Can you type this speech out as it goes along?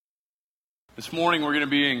This morning we're going to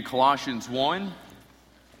be in Colossians 1,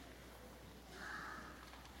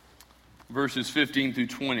 verses 15 through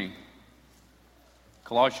 20.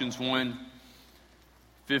 Colossians 1,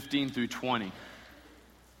 15 through 20.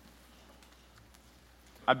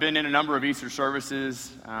 I've been in a number of Easter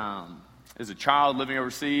services as a child living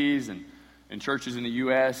overseas and in churches in the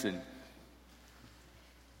U.S.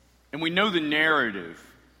 And we know the narrative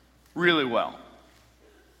really well.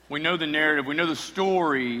 We know the narrative. We know the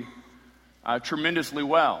story tremendously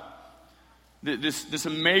well. This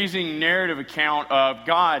amazing narrative account of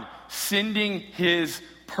God sending His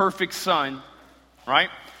perfect Son, right?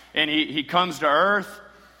 And he comes to earth.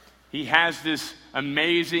 He has this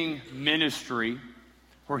amazing ministry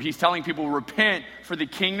where He's telling people, repent, for the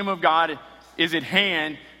kingdom of God is at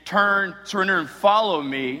hand. Turn, surrender, and follow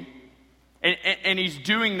me. And He's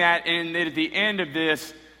doing that, and at the end of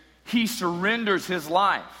this, He surrenders His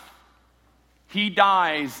life. He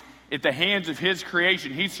dies at the hands of His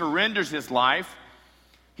creation. He surrenders His life.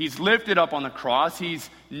 He's lifted up on the cross. He's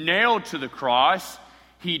nailed to the cross.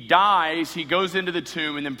 He dies. He goes into the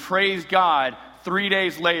tomb. And then, praise God, 3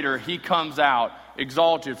 days later, He comes out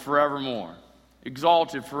exalted forevermore.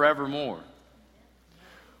 Exalted forevermore.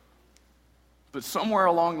 But somewhere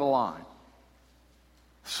along the line,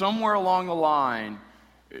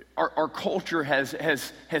 our culture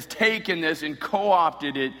has taken this and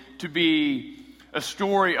co-opted it to be a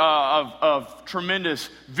story of tremendous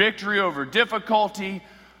victory over difficulty,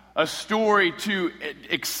 a story to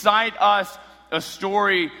excite us, a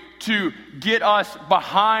story to get us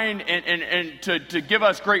behind and to give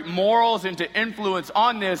us great morals and to influence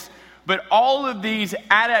on this. But all of these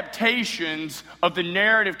adaptations of the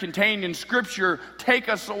narrative contained in Scripture take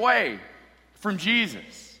us away from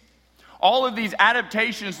Jesus. All of these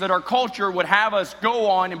adaptations that our culture would have us go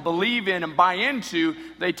on and believe in and buy into,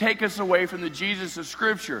 they take us away from the Jesus of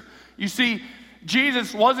Scripture. You see,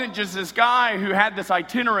 Jesus wasn't just this guy who had this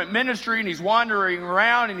itinerant ministry and he's wandering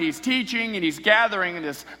around and he's teaching and he's gathering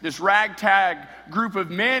this ragtag group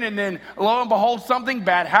of men, and then lo and behold, something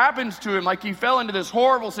bad happens to him. Like he fell into this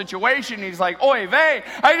horrible situation and he's like, oy vey,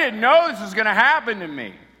 I didn't know this was going to happen to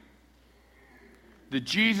me. The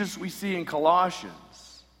Jesus we see in Colossians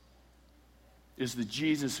is the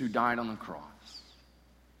Jesus who died on the cross.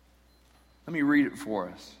 Let me read it for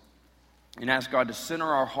us and ask God to center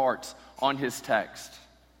our hearts on His text.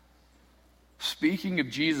 Speaking of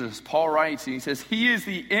Jesus, Paul writes, and he says, He is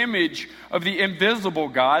the image of the invisible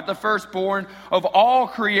God, the firstborn of all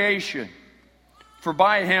creation. For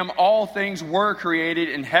by Him all things were created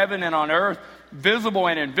in heaven and on earth, visible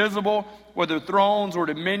and invisible, whether thrones or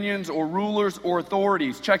dominions or rulers or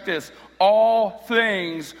authorities. Check this. All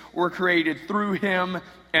things were created through Him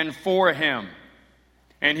and for Him.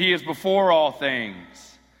 And He is before all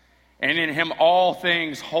things. And in Him all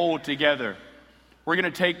things hold together. We're going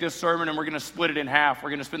to take this sermon and we're going to split it in half. We're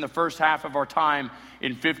going to spend the first half of our time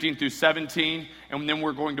in 15 through 17. And then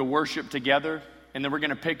we're going to worship together. And then we're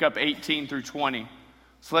going to pick up 18 through 20.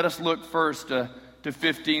 So let us look first to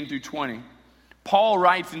 15 through 20. Paul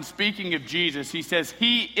writes, in speaking of Jesus, he says,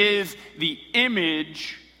 He is the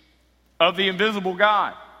image of the invisible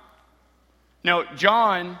God. Now,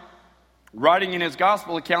 John, writing in his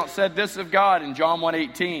gospel account, said this of God in John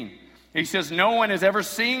 1:18. He says, no one has ever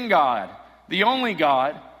seen God, the only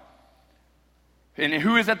God. And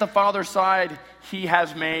who is at the Father's side, He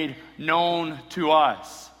has made known to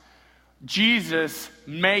us. Jesus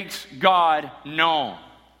makes God known.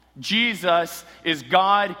 Jesus is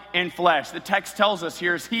God in flesh. The text tells us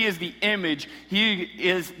here is He is the image. He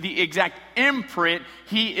is the exact imprint.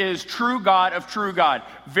 He is true God of true God.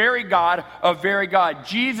 Very God of very God.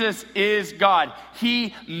 Jesus is God.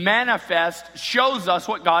 He manifests, shows us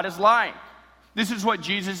what God is like. This is what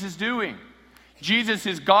Jesus is doing. Jesus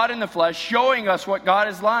is God in the flesh, showing us what God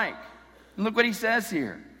is like. And look what He says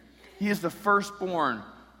here. He is the firstborn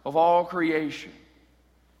of all creation.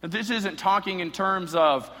 Now, this isn't talking in terms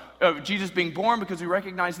of Jesus being born, because we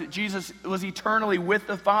recognize that Jesus was eternally with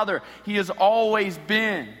the Father. He has always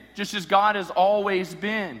been, just as God has always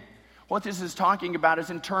been. What this is talking about is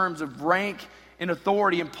in terms of rank and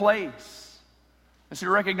authority and place. And so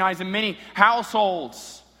we recognize in many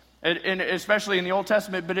households, and especially in the Old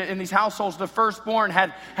Testament, but in these households, the firstborn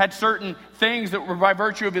had certain things that were by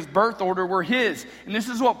virtue of his birth order were his. And this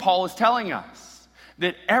is what Paul is telling us.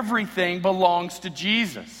 That everything belongs to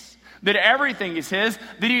Jesus. That everything is His.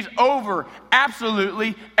 That He's over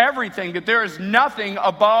absolutely everything. That there is nothing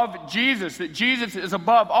above Jesus. That Jesus is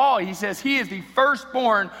above all. He says He is the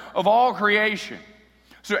firstborn of all creation.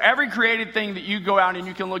 So every created thing that you go out and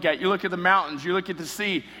you can look at, you look at the mountains, you look at the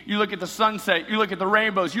sea, you look at the sunset, you look at the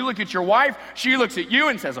rainbows, you look at your wife, she looks at you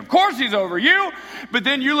and says, of course he's over you. But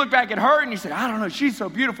then you look back at her and you say, I don't know, she's so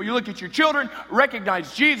beautiful. You look at your children,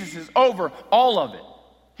 recognize Jesus is over all of it.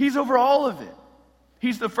 He's over all of it.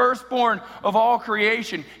 He's the firstborn of all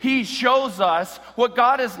creation. He shows us what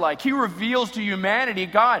God is like. He reveals to humanity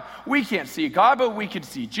God. We can't see God, but we can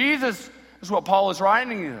see Jesus. Is what Paul is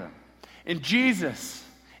writing to them. And Jesus,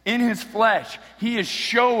 in his flesh, he is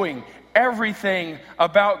showing everything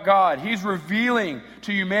about God. He's revealing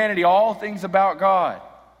to humanity all things about God.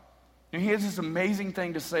 And he has this amazing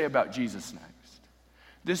thing to say about Jesus next.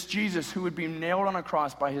 This Jesus who would be nailed on a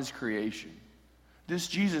cross by his creation. This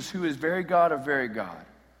Jesus who is very God of very God.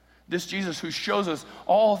 This Jesus who shows us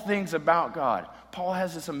all things about God. Paul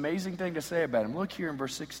has this amazing thing to say about him. Look here in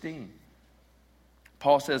verse 16.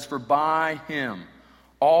 Paul says, for by him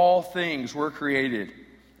all things were created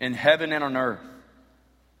in heaven and on earth.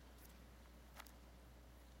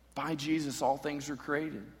 By Jesus, all things were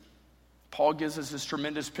created. Paul gives us this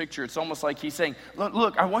tremendous picture. It's almost like he's saying,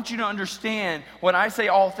 look, I want you to understand when I say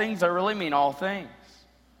all things, I really mean all things.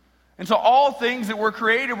 And so all things that were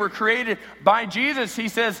created by Jesus. He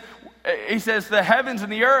says the heavens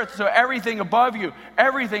and the earth, so everything above you,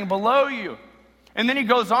 everything below you. And then he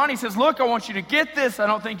goes on, he says, look, I want you to get this. I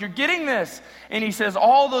don't think you're getting this. And he says,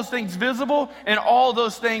 all those things visible and all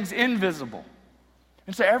those things invisible.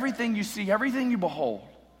 And so everything you see, everything you behold,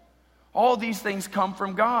 all these things come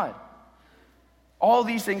from God. All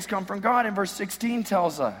these things come from God. And verse 16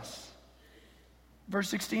 tells us. Verse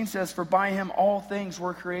 16 says, for by him all things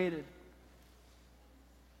were created.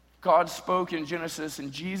 God spoke in Genesis,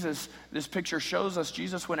 and Jesus, this picture shows us,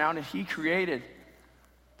 Jesus went out and he created.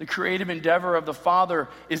 The creative endeavor of the Father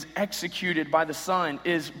is executed by the Son,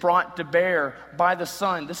 is brought to bear by the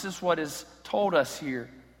Son. This is what is told us here.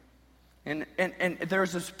 And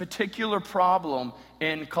there's this particular problem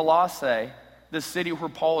in Colossae, the city where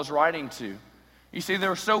Paul is writing to. You see, they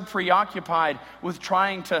were so preoccupied with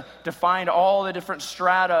trying to find all the different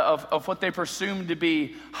strata of what they presumed to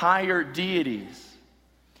be higher deities.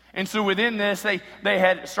 And so within this, they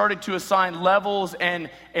had started to assign levels and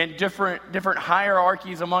different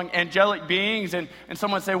hierarchies among angelic beings. And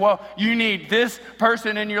someone would say, well, you need this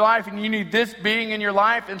person in your life and you need this being in your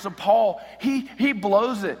life. And so Paul, he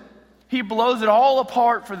blows it. He blows it all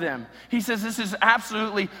apart for them. He says this is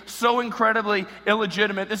absolutely so incredibly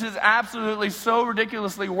illegitimate. This is absolutely so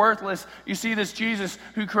ridiculously worthless. You see this Jesus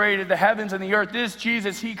who created the heavens and the earth. This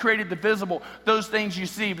Jesus, he created the visible, those things you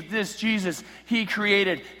see. But this Jesus, he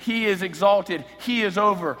created, he is exalted, he is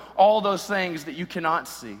over all those things that you cannot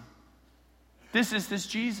see. This is this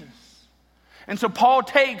Jesus. And so Paul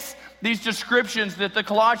takes these descriptions that the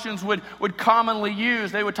Colossians would commonly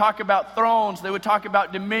use. They would talk about thrones. They would talk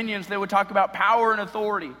about dominions. They would talk about power and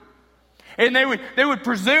authority. And they would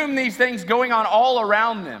presume these things going on all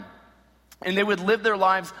around them. And they would live their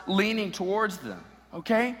lives leaning towards them.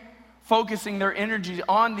 Okay? Focusing their energy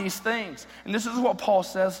on these things. And this is what Paul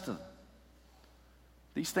says to them.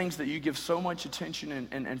 These things that you give so much attention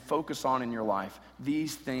and focus on in your life,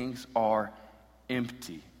 these things are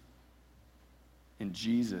empty. And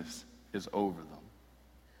Jesus is over them.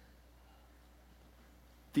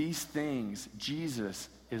 These things, Jesus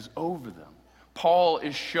is over them. Paul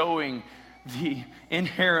is showing the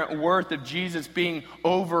inherent worth of Jesus being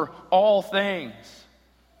over all things.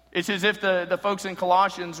 It's as if the folks in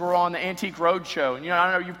Colossians were on the Antique Roadshow. And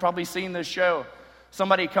I know you've probably seen this show.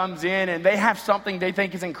 Somebody comes in and they have something they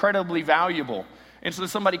think is incredibly valuable. And so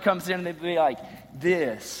somebody comes in and they'd be like,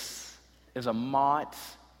 this is a Mott's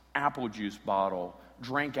apple juice bottle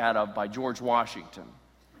drank out of by George Washington.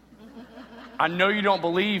 I know you don't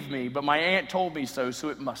believe me, but my aunt told me so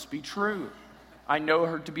it must be true. I know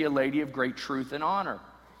her to be a lady of great truth and honor.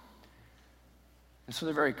 And so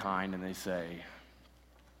they're very kind and they say,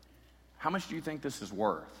 how much do you think this is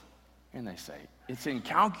worth? And they say, it's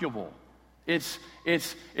incalculable. It's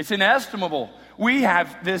inestimable. We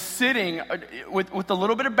have this sitting with the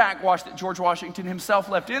little bit of backwash that George Washington himself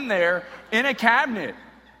left in there in a cabinet.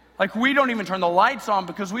 Like we don't even turn the lights on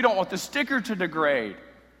because we don't want the sticker to degrade.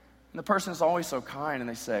 And the person is always so kind and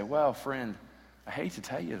they say, well, friend, I hate to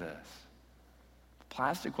tell you this.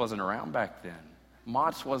 Plastic wasn't around back then.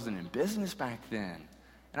 Mott's wasn't in business back then.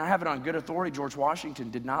 And I have it on good authority, George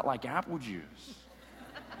Washington did not like apple juice.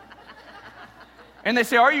 And they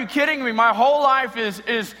say, are you kidding me? My whole life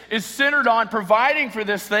is centered on providing for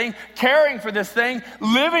this thing, caring for this thing,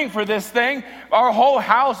 living for this thing. Our whole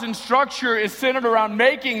house and structure is centered around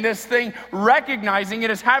making this thing, recognizing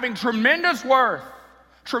it as having tremendous worth.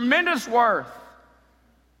 Tremendous worth.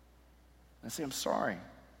 I say, I'm sorry.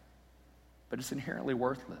 but it's inherently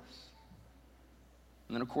worthless.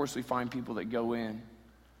 And then, of course, we find people that go in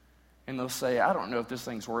and they'll say, I don't know if this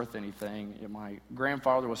thing's worth anything. My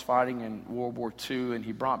grandfather was fighting in World War II, and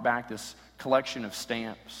he brought back this collection of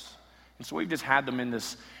stamps. And so we've just had them in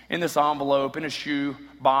this envelope, in a shoe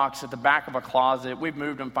box, at the back of a closet. We've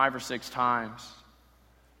moved them 5 or 6 times.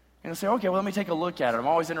 And they'll say, okay, well, let me take a look at it. I'm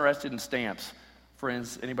always interested in stamps.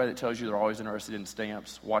 Friends, anybody that tells you they're always interested in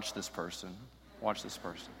stamps, watch this person. Watch this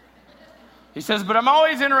person. He says, but I'm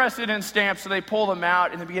always interested in stamps. So they pull them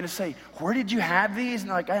out and they begin to say, where did you have these? And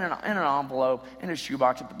they're like, in an envelope, in a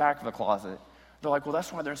shoebox at the back of the closet. They're like, well,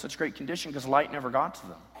 that's why they're in such great condition, because light never got to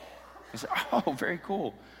them. He said, oh, very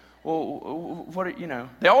cool. Well,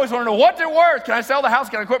 they always want to know, what's it worth? Can I sell the house?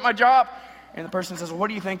 Can I quit my job? And the person says, well, what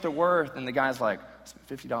do you think they're worth? And the guy's like, I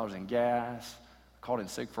spent $50 in gas. I called in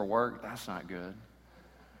sick for work. That's not good.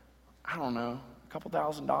 I don't know, a couple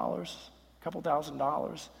thousand dollars.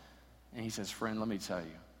 And he says, friend, let me tell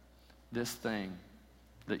you, this thing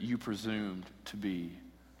that you presumed to be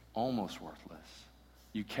almost worthless,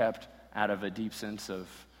 you kept out of a deep sense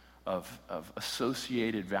of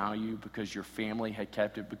associated value because your family had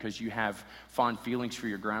kept it, because you have fond feelings for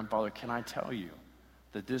your grandfather. Can I tell you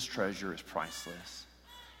that this treasure is priceless?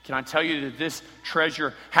 Can I tell you that this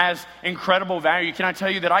treasure has incredible value? Can I tell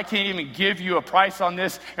you that I can't even give you a price on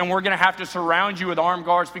this, and we're going to have to surround you with armed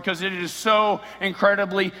guards because it is so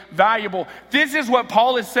incredibly valuable? This is what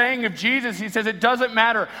Paul is saying of Jesus. He says it doesn't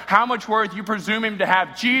matter how much worth you presume him to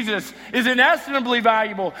have. Jesus is inestimably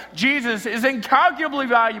valuable. Jesus is incalculably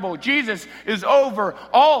valuable. Jesus is over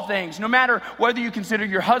all things. No matter whether you consider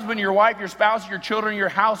your husband, your wife, your spouse, your children, your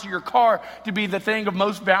house, or your car to be the thing of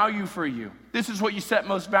most value for you. This is what you set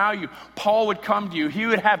most value. Paul would come to you. He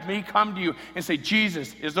would have me come to you and say,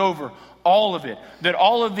 Jesus is over all of it. That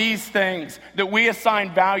all of these things that we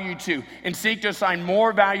assign value to and seek to assign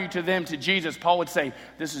more value to them, to Jesus, Paul would say,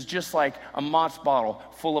 this is just like a Mott's bottle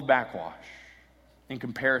full of backwash in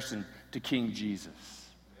comparison to King Jesus.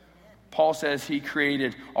 Paul says he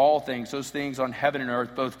created all things, those things on heaven and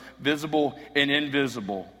earth, both visible and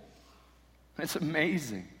invisible. It's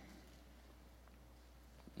amazing.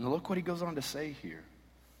 And look what he goes on to say here.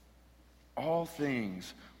 All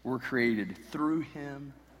things were created through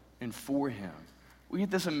him and for him. We get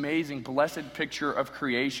this amazing, blessed picture of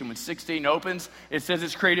creation. When 16 opens, it says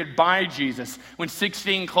it's created by Jesus. When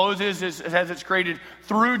 16 closes, it says it's created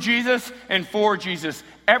through Jesus and for Jesus.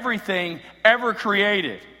 Everything ever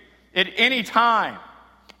created at any time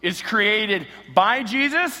is created by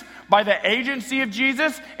Jesus, by the agency of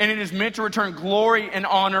Jesus, and it is meant to return glory and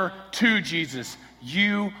honor to Jesus.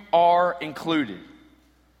 You are included.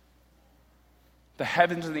 The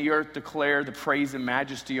heavens and the earth declare the praise and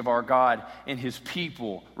majesty of our God, and his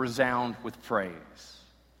people resound with praise.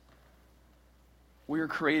 We are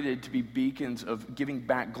created to be beacons of giving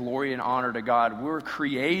back glory and honor to God. We're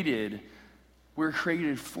created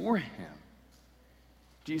for him.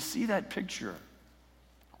 Do you see that picture?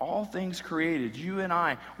 All things created, you and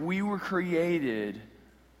I, we were created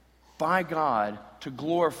by God to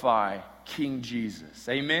glorify King Jesus.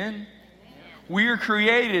 Amen? We are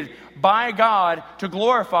created by God to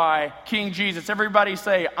glorify King Jesus. Everybody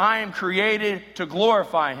say, I am created to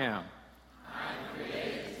glorify him.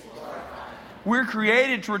 We're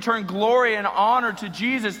created to return glory and honor to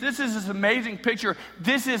Jesus. This is this amazing picture.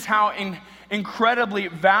 This is how incredibly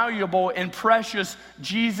valuable and precious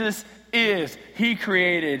Jesus is. He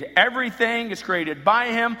created everything. It's created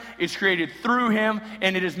by him. It's created through him.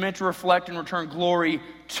 And it is meant to reflect and return glory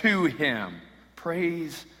to him.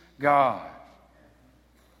 Praise God.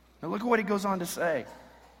 Now look at what he goes on to say.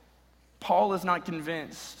 Paul is not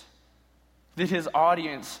convinced that his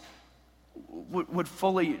audience would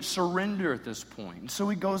fully surrender at this point. And so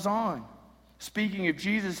he goes on. Speaking of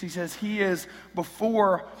Jesus, he says, he is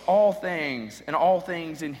before all things, and all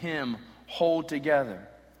things in him hold together.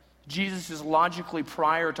 Jesus is logically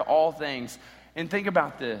prior to all things. And think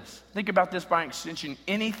about this. Think about this by extension.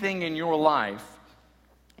 Anything in your life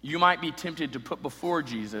you might be tempted to put before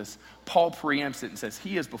Jesus, Paul preempts it and says,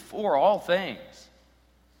 he is before all things.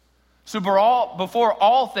 So before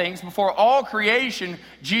all things, before all creation,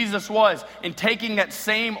 Jesus was. And taking that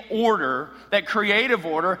same order, that creative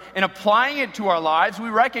order, and applying it to our lives, we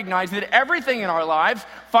recognize that everything in our lives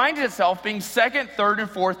finds itself being second, third, and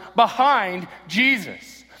fourth behind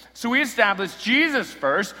Jesus. So we establish Jesus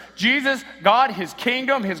first, Jesus, God, his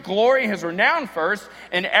kingdom, his glory, his renown first,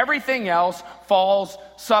 and everything else falls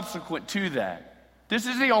subsequent to that. This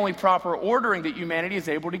is the only proper ordering that humanity is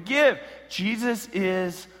able to give. Jesus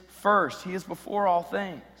is first. He is before all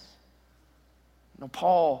things. Now,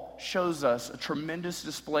 Paul shows us a tremendous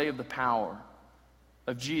display of the power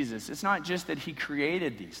of Jesus. It's not just that he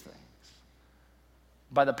created these things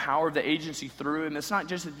by the power of the agency through him. It's not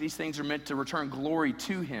just that these things are meant to return glory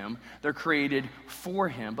to him. They're created for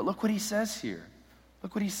him. But look what he says here.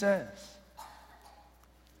 Look what he says.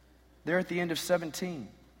 There at the end of 17,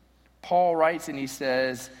 Paul writes and he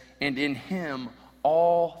says, and in him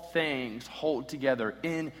all things hold together.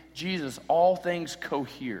 In Jesus, all things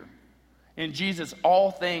cohere. In Jesus,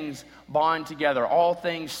 all things bond together. All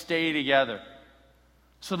things stay together.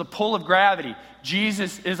 So the pull of gravity,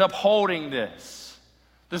 Jesus is upholding this.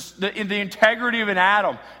 In the integrity of an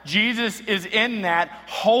atom, Jesus is in that,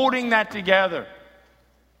 holding that together.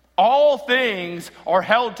 All things are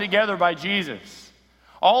held together by Jesus.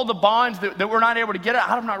 All the bonds that we're not able to get at,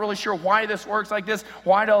 I'm not really sure why this works like this.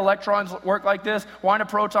 Why do electrons work like this? Why do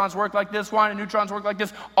protons work like this? Why do neutrons work like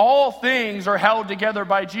this? All things are held together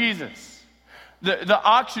by Jesus. The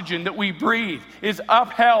oxygen that we breathe is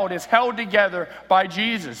upheld, is held together by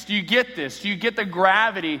Jesus. Do you get this? Do you get the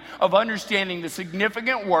gravity of understanding the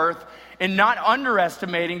significant worth and not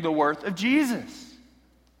underestimating the worth of Jesus?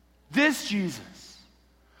 This Jesus,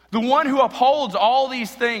 the one who upholds all these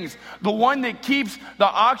things, the one that keeps the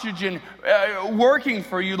oxygen working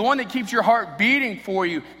for you, the one that keeps your heart beating for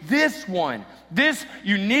you, this one, this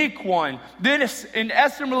unique one, this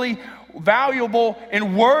inestimably valuable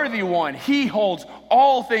and worthy one. He holds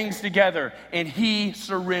all things together, and he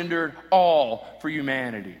surrendered all for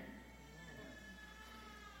humanity.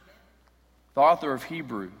 The author of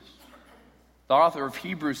Hebrews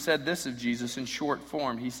said this of Jesus in short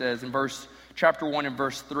form. He says in chapter 1 and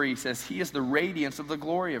verse 3, he says, he is the radiance of the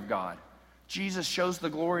glory of God. Jesus shows the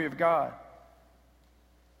glory of God.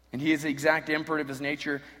 And he is the exact imprint of his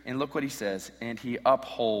nature. And look what he says, and he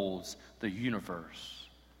upholds the universe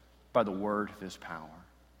by the word of his power.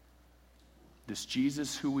 This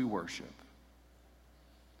Jesus who we worship,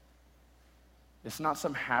 it's not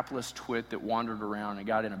some hapless twit that wandered around and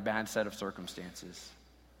got in a bad set of circumstances.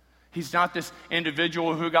 He's not this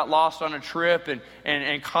individual who got lost on a trip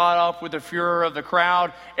and caught up with the furor of the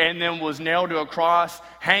crowd and then was nailed to a cross,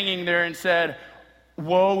 hanging there and said,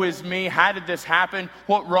 woe is me, how did this happen?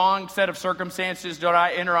 What wrong set of circumstances did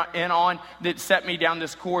I enter in on that set me down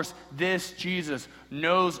this course? This Jesus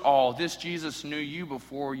knows all. This Jesus knew you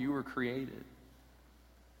before you were created.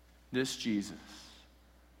 This Jesus,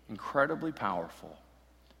 incredibly powerful,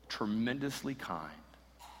 tremendously kind,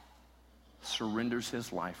 surrenders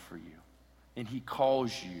his life for you. And he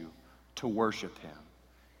calls you to worship him.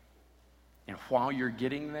 And while you're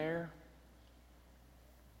getting there,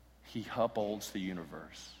 he upholds the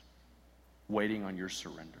universe, waiting on your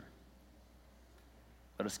surrender.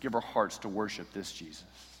 Let us give our hearts to worship this Jesus.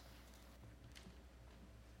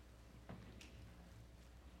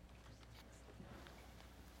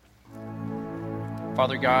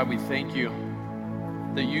 Father God, we thank you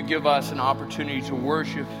that you give us an opportunity to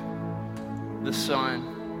worship the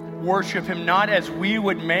Son. Worship him not as we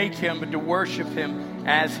would make him, but to worship him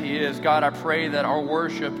as he is. God, I pray that our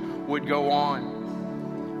worship would go on.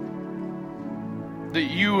 That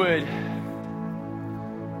you would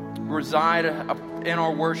reside in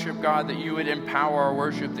our worship, God, that you would empower our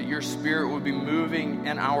worship, that your Spirit would be moving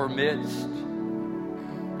in our midst.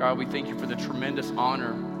 God, we thank you for the tremendous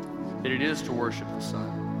honor that it is to worship the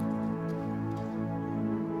Son.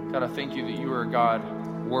 God, I thank you that you are a God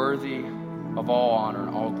worthy of all honor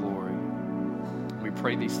and all glory. We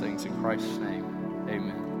pray these things in Christ's name.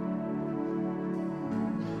 Amen.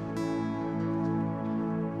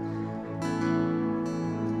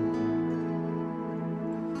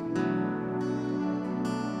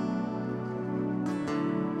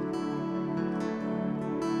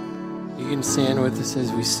 You can stand with us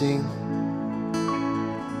as we sing.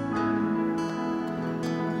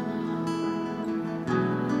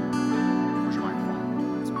 Where's your microphone?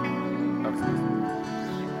 Okay.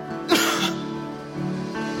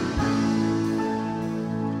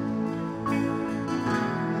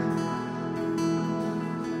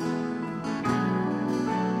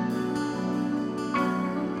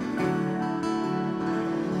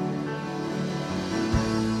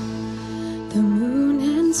 The moon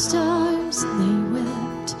and stars, they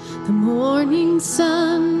wept. The morning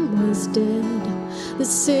sun was dead. The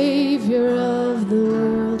Savior of the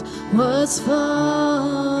world was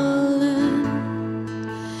fallen.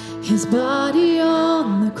 His body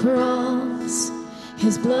on the cross,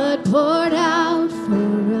 his blood poured out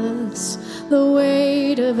for us. The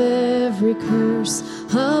weight of every curse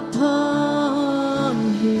upon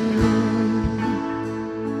him.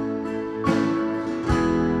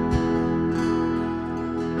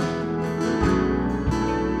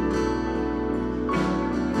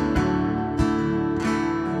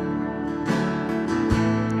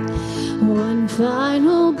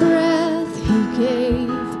 final breath he gave,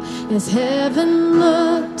 as heaven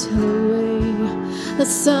looked away, the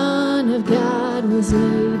Son of God was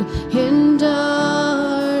laid in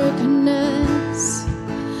darkness.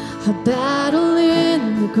 A battle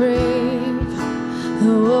in the grave,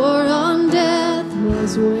 the war on death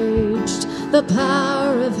was waged. The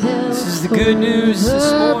power of hell, this is the good news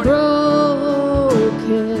this morning.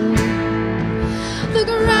 Broken. The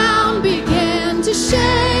ground began to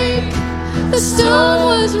shake, the stone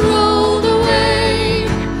was rolled away.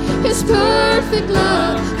 His perfect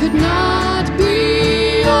love could not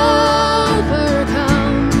be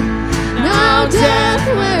overcome. Now death,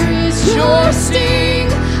 where is your sting?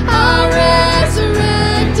 Our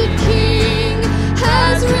resurrected King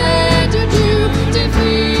has rendered you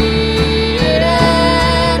defeated.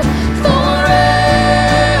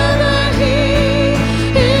 Forever he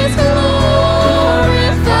is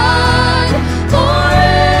glorified.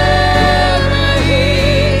 Forever he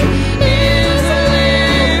is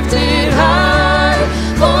lifted high.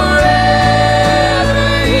 Forever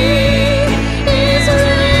he is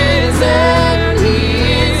risen. He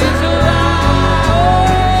is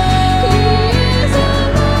alive. He is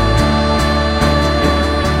alive.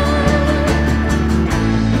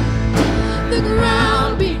 The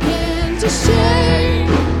ground began to shake,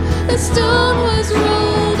 the stone was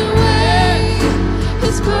rolled away.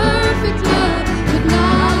 His perfect love could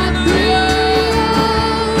not be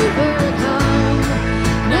overcome.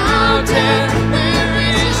 Now death, where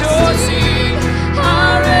is your sting?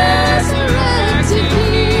 Our resurrected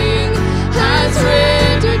King has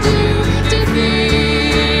rendered you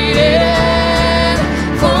defeated.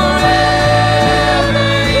 Forever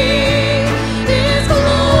he is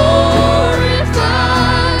glorified.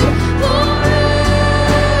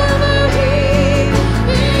 Forever he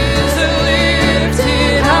is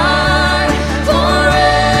lifted high.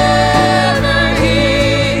 Forever he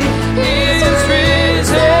is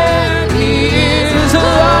risen. He is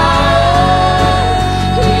alive.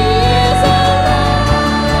 He is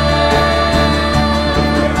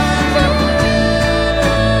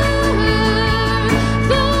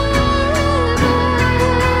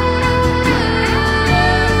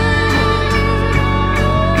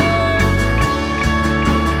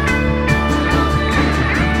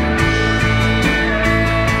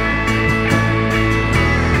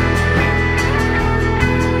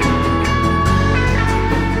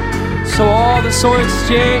So all the saints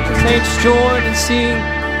join and sing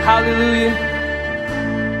hallelujah.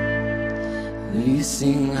 We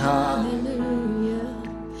sing hallelujah. Hallelujah.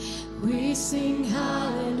 We sing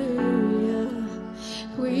hallelujah.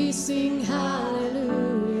 We sing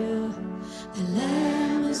hallelujah. The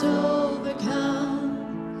Lamb is overcome.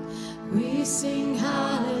 We sing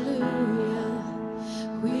hallelujah.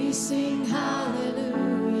 We sing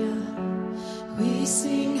hallelujah. We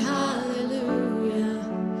sing hallelujah.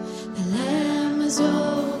 The Lamb is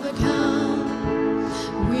overcome.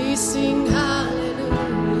 We sing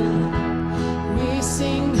hallelujah. We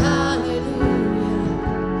sing hallelujah.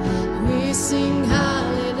 We sing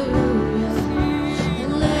hallelujah. The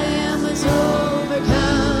Lamb is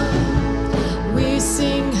overcome. We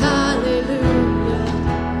sing hallelujah.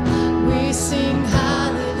 We sing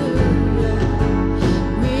hallelujah.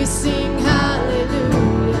 We sing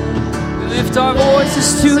hallelujah. We lift our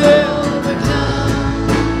voices to him.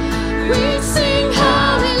 We sing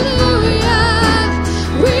hallelujah.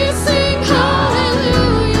 We sing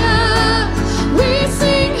hallelujah. We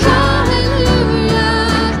sing hallelujah.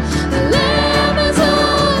 The Lamb is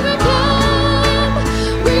overcome.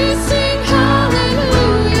 We sing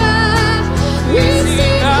hallelujah. We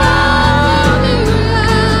sing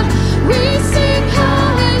hallelujah. We sing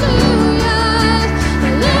hallelujah.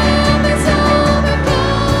 The Lamb is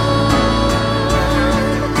overcome.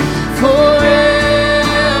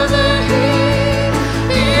 Forever he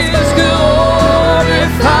is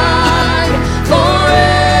glorified.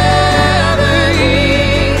 Forever he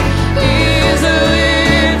is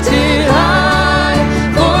lifted high.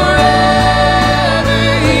 Forever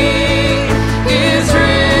he is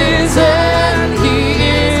risen. He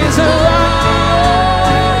is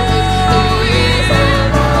alive. He is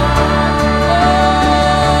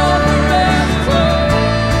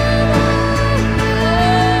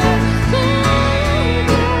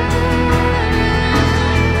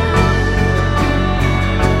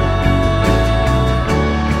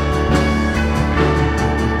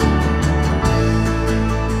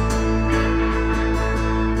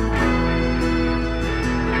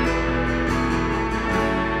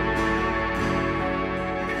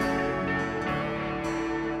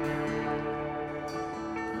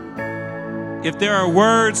If there are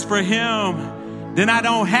words for him, then I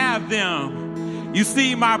don't have them. You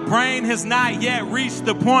see, my brain has not yet reached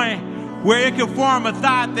the point where it could form a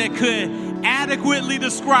thought that could adequately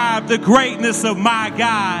describe the greatness of my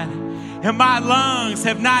God. And my lungs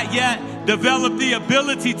have not yet developed the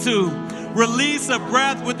ability to release a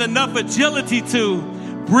breath with enough agility to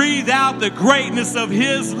breathe out the greatness of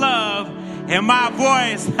his love. And my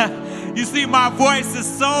voice, you see, my voice is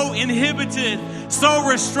so inhibited, so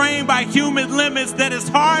restrained by human limits that it's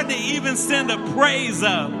hard to even send a praise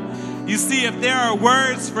up. You see, if there are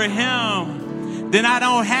words for him, then I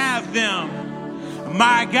don't have them.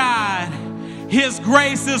 My God, his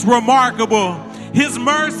grace is remarkable. His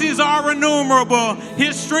mercies are innumerable.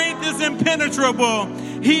 His strength is impenetrable.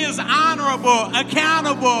 He is honorable,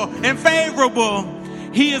 accountable, and favorable.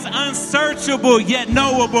 He is unsearchable yet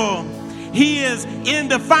knowable. He is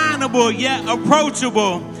indefinable yet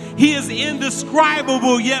approachable. He is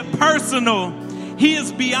indescribable yet personal. He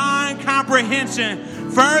is beyond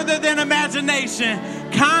comprehension, further than imagination,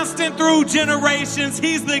 constant through generations.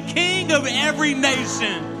 He's the King of every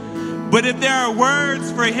nation. But if there are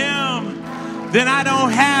words for him, then I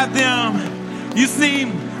don't have them. You see,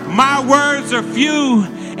 my words are few,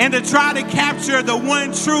 and to try to capture the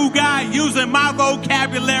one true God using my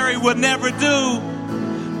vocabulary would never do.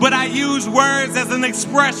 But I use words as an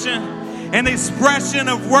expression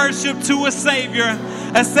of worship to a Savior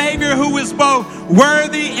who is both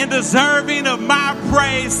worthy and deserving of my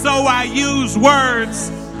praise. So I use words.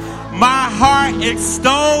 My heart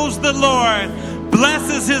extols the Lord,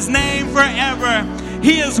 blesses his name forever.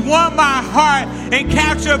 He has won my heart and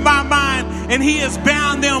captured my mind, and he has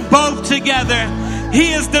bound them both together. He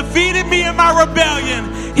has defeated me in my rebellion.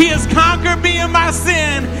 He has conquered me in my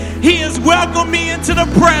sin. He has welcomed me into the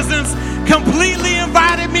presence, completely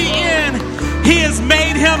invited me in. He has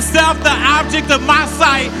made himself the object of my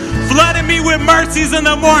sight, flooding me with mercies in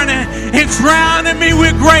the morning and drowning me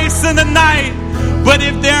with grace in the night. But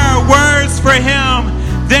if there are words for him,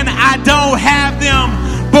 then I don't have them.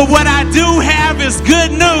 But what I do have is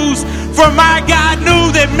good news, for my God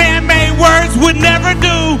knew that man-made words would never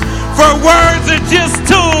do. For words are just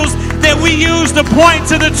tools that we use to point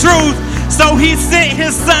to the truth. So he sent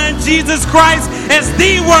his son, Jesus Christ, as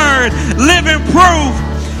the Word, living proof.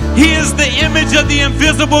 He is the image of the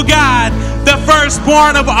invisible God, the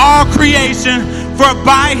firstborn of all creation. For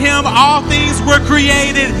by him all things were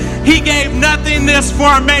created. He gave nothingness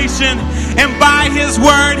formation, and by his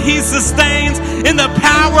word he sustains in the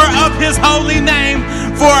power of his holy name.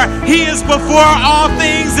 For he is before all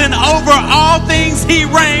things, and over all things he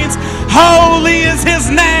reigns. Holy is his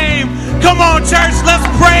name. Come on, church, let's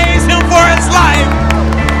praise him for his life.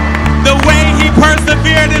 The way he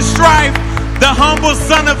persevered in strife, the humble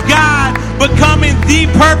Son of God, becoming the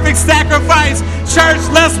perfect sacrifice. Church,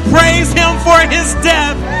 let's praise him for his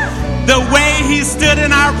death. The way he stood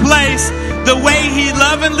in our place, the way he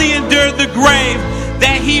lovingly endured the grave,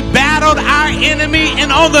 that he battled our enemy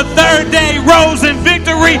and on the third day rose in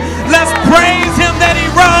victory. Let's praise him that he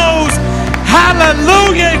rose.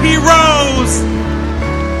 Hallelujah, he rose.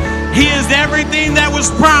 He is everything that was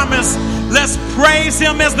promised. Let's praise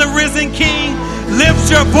him as the risen King. Lift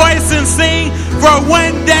your voice and sing, for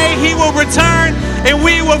one day he will return and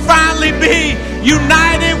we will finally be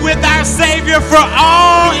united with our Savior for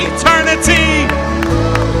all eternity.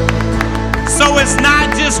 So it's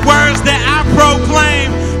not just words that I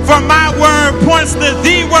proclaim, for my word points to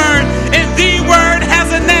the Word, and the Word has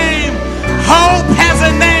a name. Hope has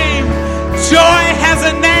a name. Joy has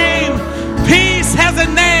a name. Peace has a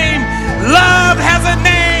name. Love has a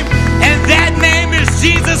name. And that name is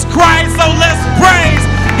Jesus Christ. So let's praise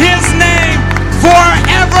his name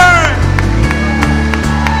forever.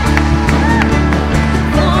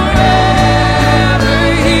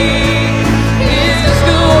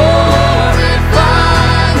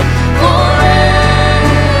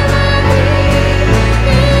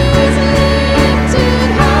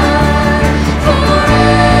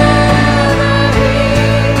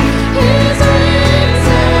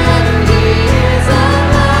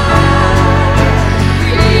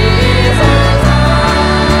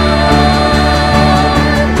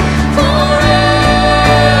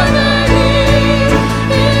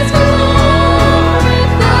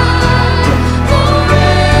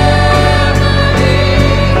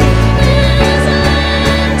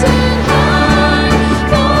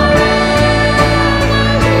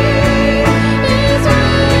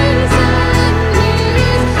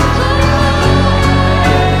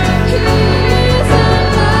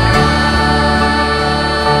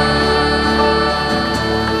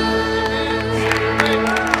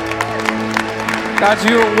 God,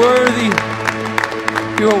 you are worthy.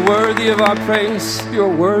 You are worthy of our praise. You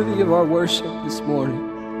are worthy of our worship this morning.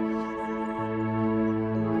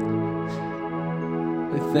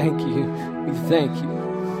 thank you. We thank you.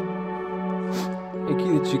 Thank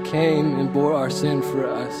you that you came and bore our sin for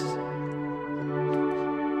us.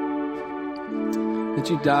 That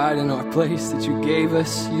you died in our place, that you gave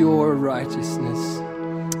us your righteousness.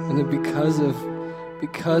 And that because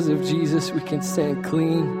of Jesus, we can stand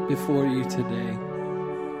clean before you today.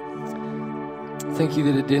 Thank you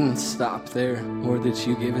that it didn't stop there, or that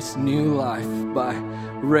you gave us new life by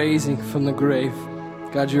raising from the grave.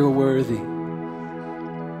 God, you're worthy.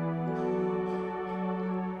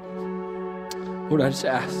 Lord, I just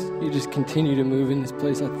ask you just continue to move in this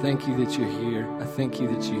place. I thank you that you're here. I thank you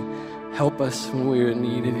that you help us when we're in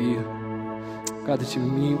need of you. God, that you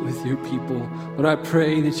meet with your people. Lord, I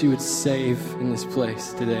pray that you would save in this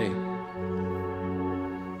place today.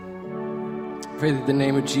 Pray that the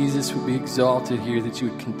name of Jesus would be exalted here, that you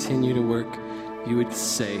would continue to work, you would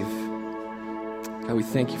save. God, we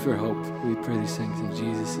thank you for hope. We pray these things in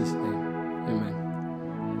Jesus' name. Amen.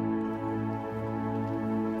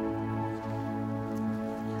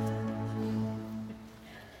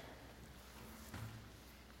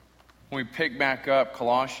 When we pick back up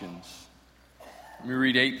Colossians, let me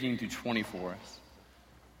read 18 through 20 for us.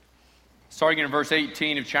 Starting in verse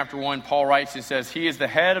 18 of chapter 1, Paul writes and says, He is the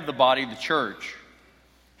head of the body of the church.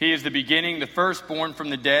 He is the beginning, the firstborn from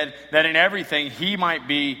the dead, that in everything he might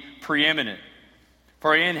be preeminent.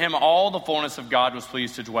 For in him all the fullness of God was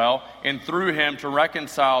pleased to dwell, and through him to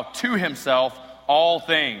reconcile to himself all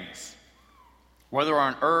things, whether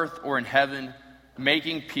on earth or in heaven,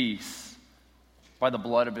 making peace by the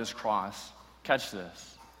blood of his cross. Catch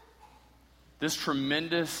this. This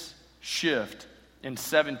tremendous shift in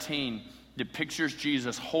 17 that pictures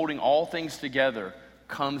Jesus holding all things together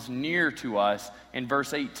comes near to us in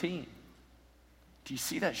verse 18. Do you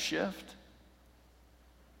see that shift?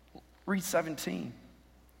 Read 17.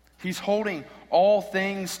 He's holding all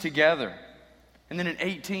things together. And then in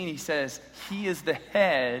 18 he says, He is the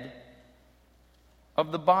head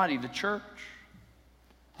of the body, the church.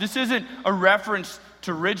 This isn't a reference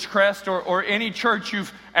to Ridgecrest or any church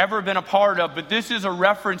you've ever been a part of, but this is a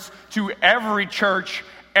reference to every church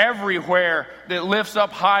everywhere that lifts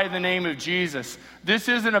up high the name of Jesus. This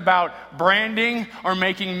isn't about branding or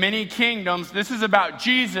making many kingdoms. This is about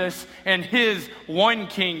Jesus and his one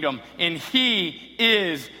kingdom, and he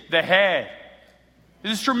is the head.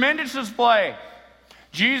 This is a tremendous display.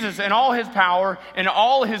 Jesus, in all his power and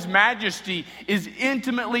all his majesty, is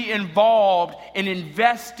intimately involved and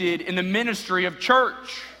invested in the ministry of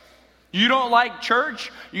church. You don't like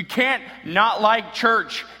church? You can't not like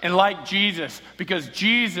church and like Jesus, because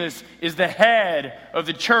Jesus is the head of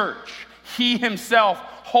the church. He himself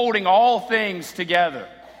holding all things together.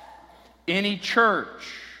 Any church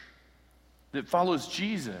that follows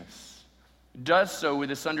Jesus does so with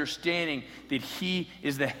this understanding that he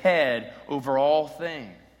is the head over all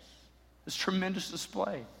things. This tremendous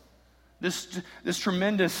display, this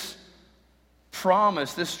tremendous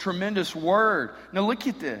promise, this tremendous word. Now look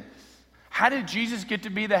at this. How did Jesus get to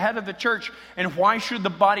be the head of the church, and why should the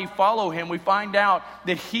body follow him? We find out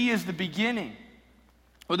that he is the beginning.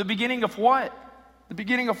 Well, the beginning of what? The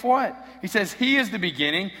beginning of what? He says he is the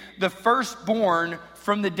beginning, the firstborn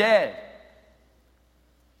from the dead.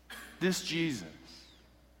 This Jesus,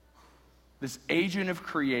 this agent of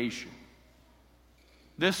creation,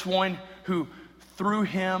 this one who through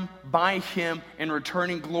him, by him, and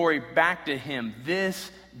returning glory back to him, this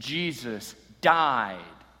Jesus died.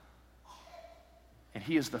 And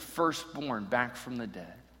he is the firstborn back from the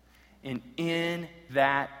dead. And in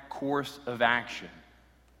that course of action,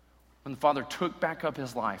 when the Father took back up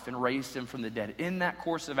his life and raised him from the dead, in that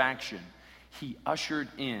course of action, he ushered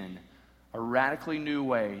in a radically new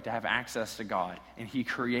way to have access to God, and he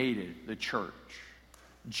created the church.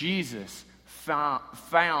 Jesus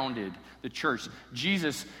founded the church.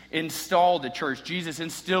 Jesus installed the church. Jesus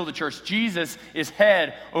instilled the church. Jesus is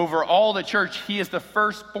head over all the church. He is the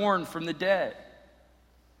firstborn from the dead.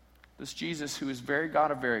 This Jesus who is very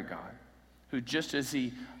God of very God, who just as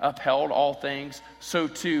he upheld all things, so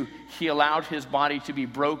too he allowed his body to be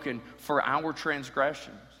broken for our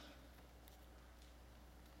transgressions.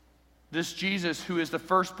 This Jesus who is the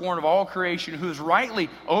firstborn of all creation, who is rightly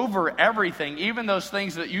over everything, even those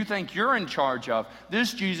things that you think you're in charge of.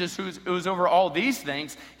 This Jesus who is over all these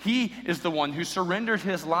things, he is the one who surrendered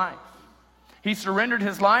his life. He surrendered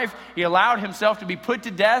his life. He allowed himself to be put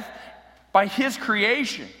to death by his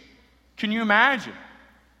creation. Can you imagine?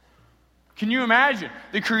 Can you imagine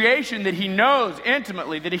the creation that he knows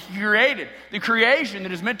intimately, that he created, the creation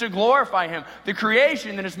that is meant to glorify him, the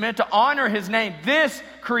creation that is meant to honor his name? This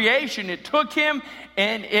creation, it took him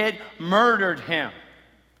and it murdered him.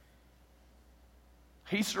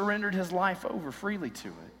 He surrendered his life over freely to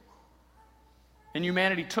it. And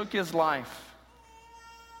humanity took his life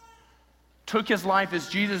as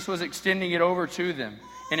Jesus was extending it over to them,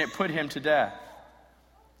 and it put him to death.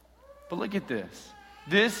 But look at this.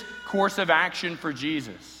 This course of action for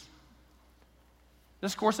Jesus.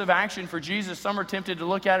 This course of action for Jesus, some are tempted to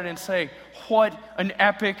look at it and say, what an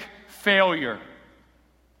epic failure.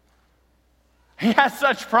 He had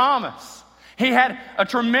such promise. He had a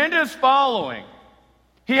tremendous following.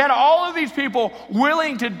 He had all of these people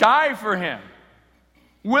willing to die for him.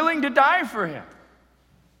 Willing to die for him.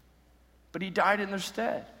 But he died in their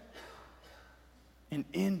stead. And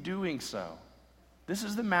in doing so, this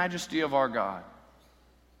is the majesty of our God.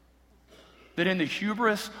 That in the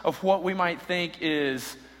hubris of what we might think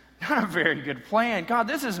is not a very good plan, God,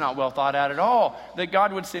 this is not well thought out at all, that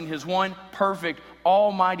God would send his one perfect,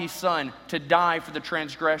 almighty Son to die for the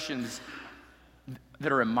transgressions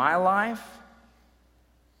that are in my life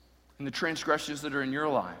and the transgressions that are in your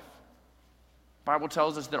life. The Bible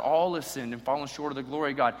tells us that all have sinned and fallen short of the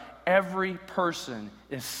glory of God. Every person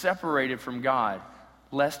is separated from God,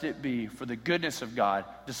 lest it be for the goodness of God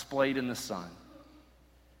displayed in the Son.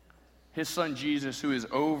 His Son Jesus, who is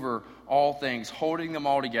over all things, holding them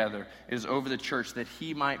all together, is over the church that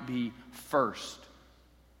he might be first,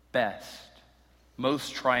 best,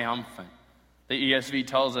 most triumphant. The ESV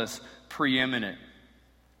tells us preeminent.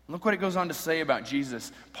 Look what it goes on to say about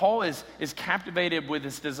Jesus. Paul is captivated with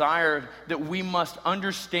this desire that we must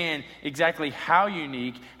understand exactly how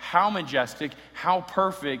unique, how majestic, how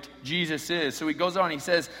perfect Jesus is. So he goes on, he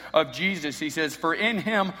says of Jesus, he says, for in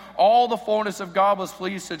him all the fullness of God was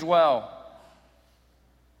pleased to dwell.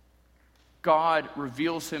 God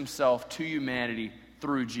reveals himself to humanity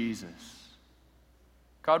through Jesus.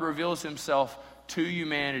 God reveals himself to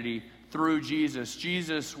humanity through Jesus.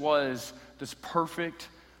 Jesus was this perfect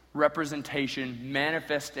representation,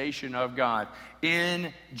 manifestation of God.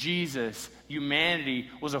 In Jesus, humanity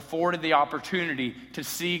was afforded the opportunity to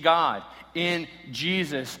see God. In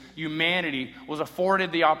Jesus, humanity was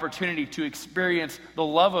afforded the opportunity to experience the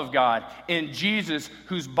love of God. In Jesus,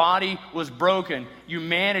 whose body was broken,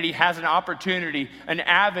 humanity has an opportunity, an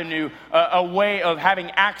avenue, a way of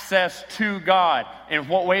having access to God. And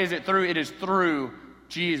what way is it through? It is through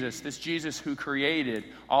Jesus. This Jesus who created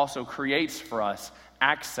also creates for us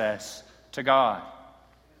access to God.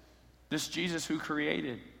 This Jesus who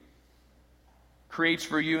created creates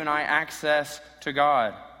for you and I access to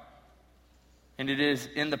God. And it is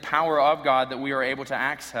in the power of God that we are able to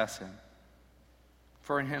access him.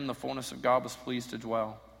 For in him the fullness of God was pleased to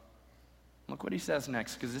dwell. Look what he says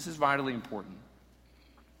next, because this is vitally important.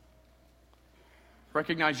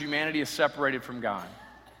 Recognize humanity is separated from God.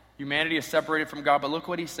 Humanity is separated from God, but look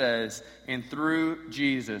what he says, and through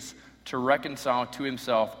Jesus to reconcile to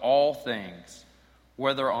himself all things,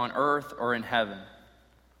 whether on earth or in heaven.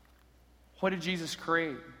 What did Jesus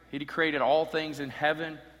create? He created all things in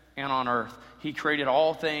heaven and on earth. He created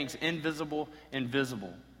all things invisible and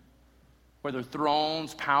visible. Whether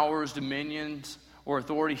thrones, powers, dominions, or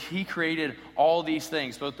authority, he created all these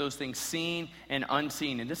things, both those things seen and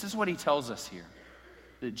unseen. And this is what he tells us here,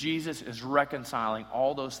 that Jesus is reconciling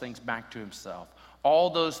all those things back to himself.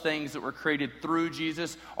 All those things that were created through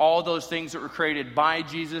Jesus, all those things that were created by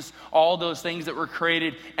Jesus, all those things that were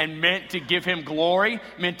created and meant to give him glory,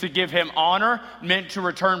 meant to give him honor, meant to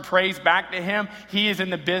return praise back to him. He is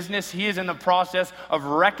in the business, he is in the process of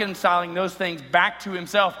reconciling those things back to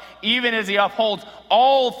himself, even as he upholds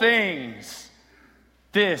all things.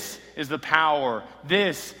 This is the power,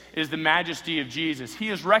 this is the majesty of Jesus. He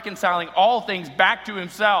is reconciling all things back to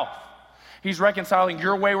himself. He's reconciling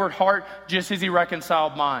your wayward heart just as he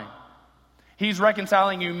reconciled mine. He's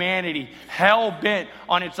reconciling humanity, hell-bent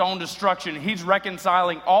on its own destruction. He's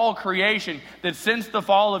reconciling all creation that since the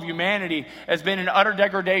fall of humanity has been in utter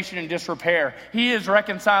degradation and disrepair. He is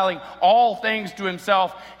reconciling all things to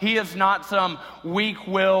himself. He is not some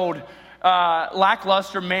weak-willed,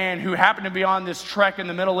 lackluster man who happened to be on this trek in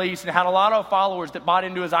the Middle East and had a lot of followers that bought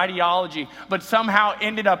into his ideology, but somehow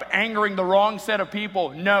ended up angering the wrong set of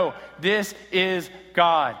people. No, this is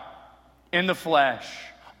God in the flesh,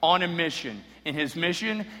 on a mission. And his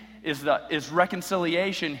mission is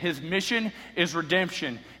reconciliation. His mission is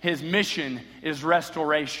redemption. His mission is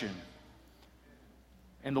restoration.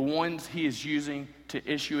 And the ones he is using to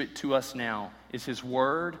issue it to us now is his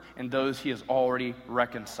word and those he has already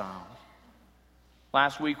reconciled.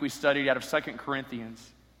 Last week we studied out of 2 Corinthians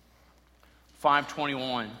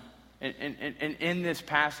 5:21. And in this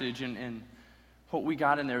passage and what we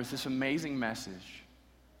got in there is this amazing message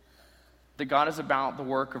that God is about the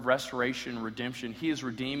work of restoration and redemption. He is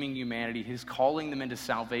redeeming humanity. He's calling them into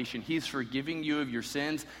salvation. He's forgiving you of your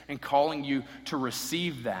sins and calling you to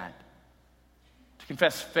receive that. To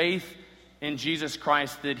confess faith in Jesus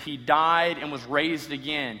Christ, that he died and was raised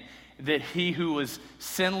again, that he who was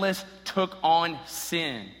sinless took on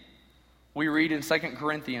sin. We read in 2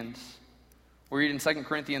 Corinthians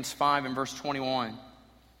 5 and verse 21.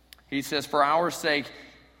 He says, "For our sake,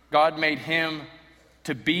 God made him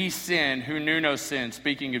to be sin who knew no sin,"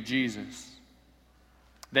 speaking of Jesus,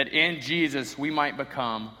 "that in Jesus we might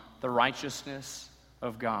become the righteousness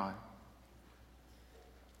of God."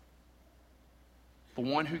 The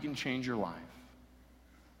one who can change your life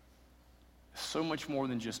is so much more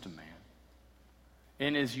than just a man.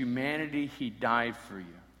 In his humanity, he died for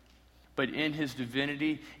you. But in his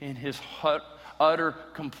divinity, in his utter,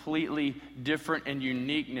 completely different and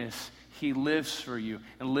uniqueness, he lives for you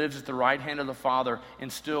and lives at the right hand of the Father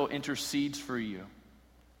and still intercedes for you.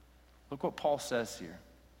 Look what Paul says here.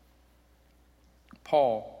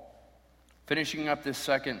 Paul, finishing up this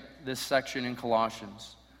section in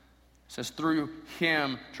Colossians, says, "Through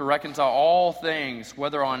him to reconcile all things,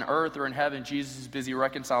 whether on earth or in heaven." Jesus is busy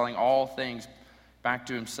reconciling all things back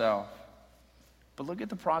to himself. But look at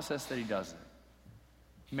the process that he does it.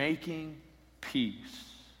 Making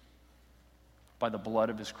peace by the blood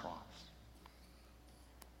of his cross.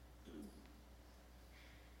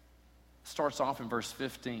 Starts off in verse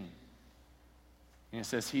 15. And it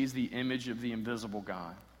says, he's the image of the invisible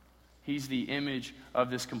God. He's the image of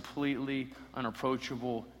this completely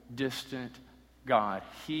unapproachable, distant God.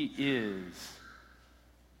 He is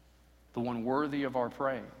the one worthy of our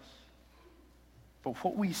praise. But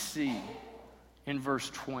what we see in verse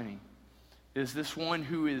 20 is this one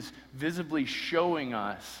who is visibly showing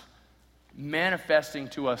us, manifesting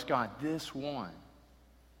to us, God, this one.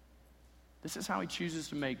 This is how he chooses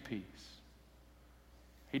to make peace.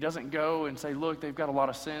 He doesn't go and say, look, they've got a lot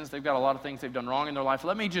of sins, they've got a lot of things they've done wrong in their life.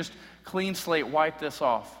 Let me just clean slate, wipe this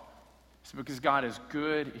off. It's because God is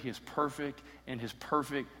good, he is perfect, and his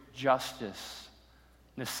perfect justice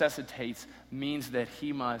means that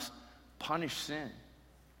he must punish sin.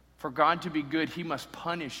 For God to be good, he must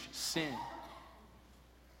punish sin.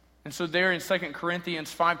 And so there in 2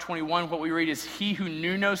 Corinthians 5:21, what we read is, he who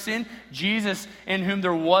knew no sin, Jesus in whom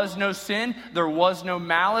there was no sin, there was no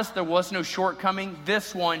malice, there was no shortcoming.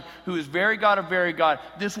 This one who is very God of very God,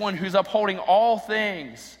 this one who's upholding all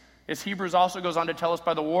things, as Hebrews also goes on to tell us,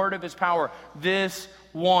 by the word of his power, this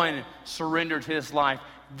one surrendered his life.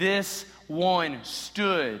 This one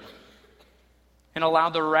stood and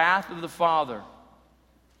allowed the wrath of the Father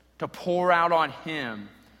to pour out on him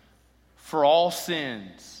for all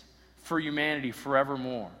sins, for humanity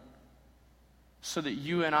forevermore, so that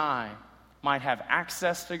you and I might have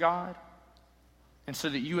access to God, and so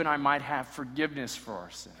that you and I might have forgiveness for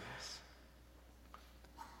our sins.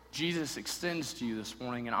 Jesus extends to you this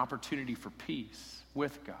morning an opportunity for peace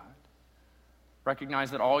with God.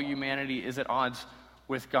 Recognize that all humanity is at odds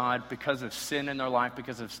with God because of sin in their life,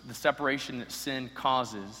 because of the separation that sin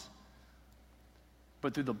causes.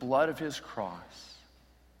 But through the blood of his cross,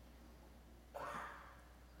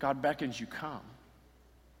 God beckons you, come.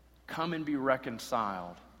 Come and be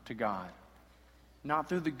reconciled to God. Not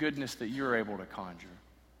through the goodness that you're able to conjure.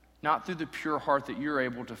 Not through the pure heart that you're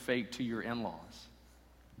able to fake to your in-laws.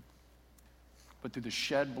 But through the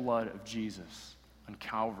shed blood of Jesus on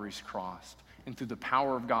Calvary's cross. And through the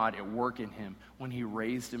power of God at work in him when he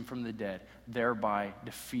raised him from the dead, thereby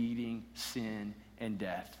defeating sin and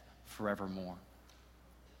death forevermore.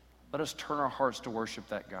 Let us turn our hearts to worship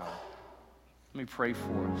that God. Let me pray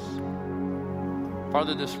for us.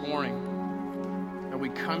 Father, this morning, that we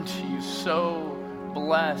come to you so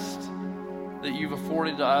blessed that you've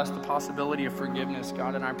afforded to us the possibility of forgiveness,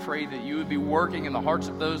 God. And I pray that you would be working in the hearts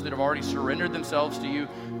of those that have already surrendered themselves to you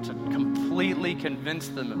to completely convince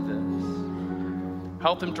them of this.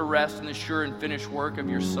 Help them to rest in the sure and finished work of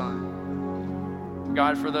your Son.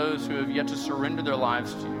 God, for those who have yet to surrender their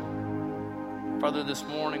lives to you, Father, this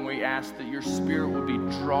morning we ask that your Spirit will be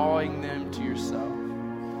drawing them to yourself.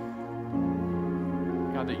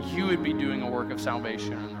 God, that you would be doing a work of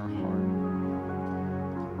salvation in their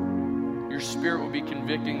heart. Your Spirit will be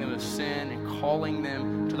convicting them of sin and calling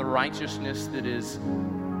them to the righteousness that is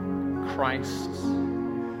Christ's,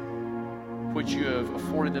 which you have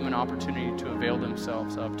afforded them an opportunity to avail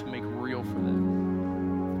themselves of, to make real for them.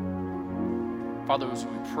 Father, as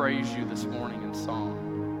we praise you this morning in song,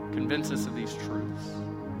 convince us of these truths.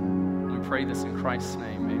 We pray this in Christ's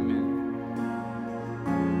name. Amen.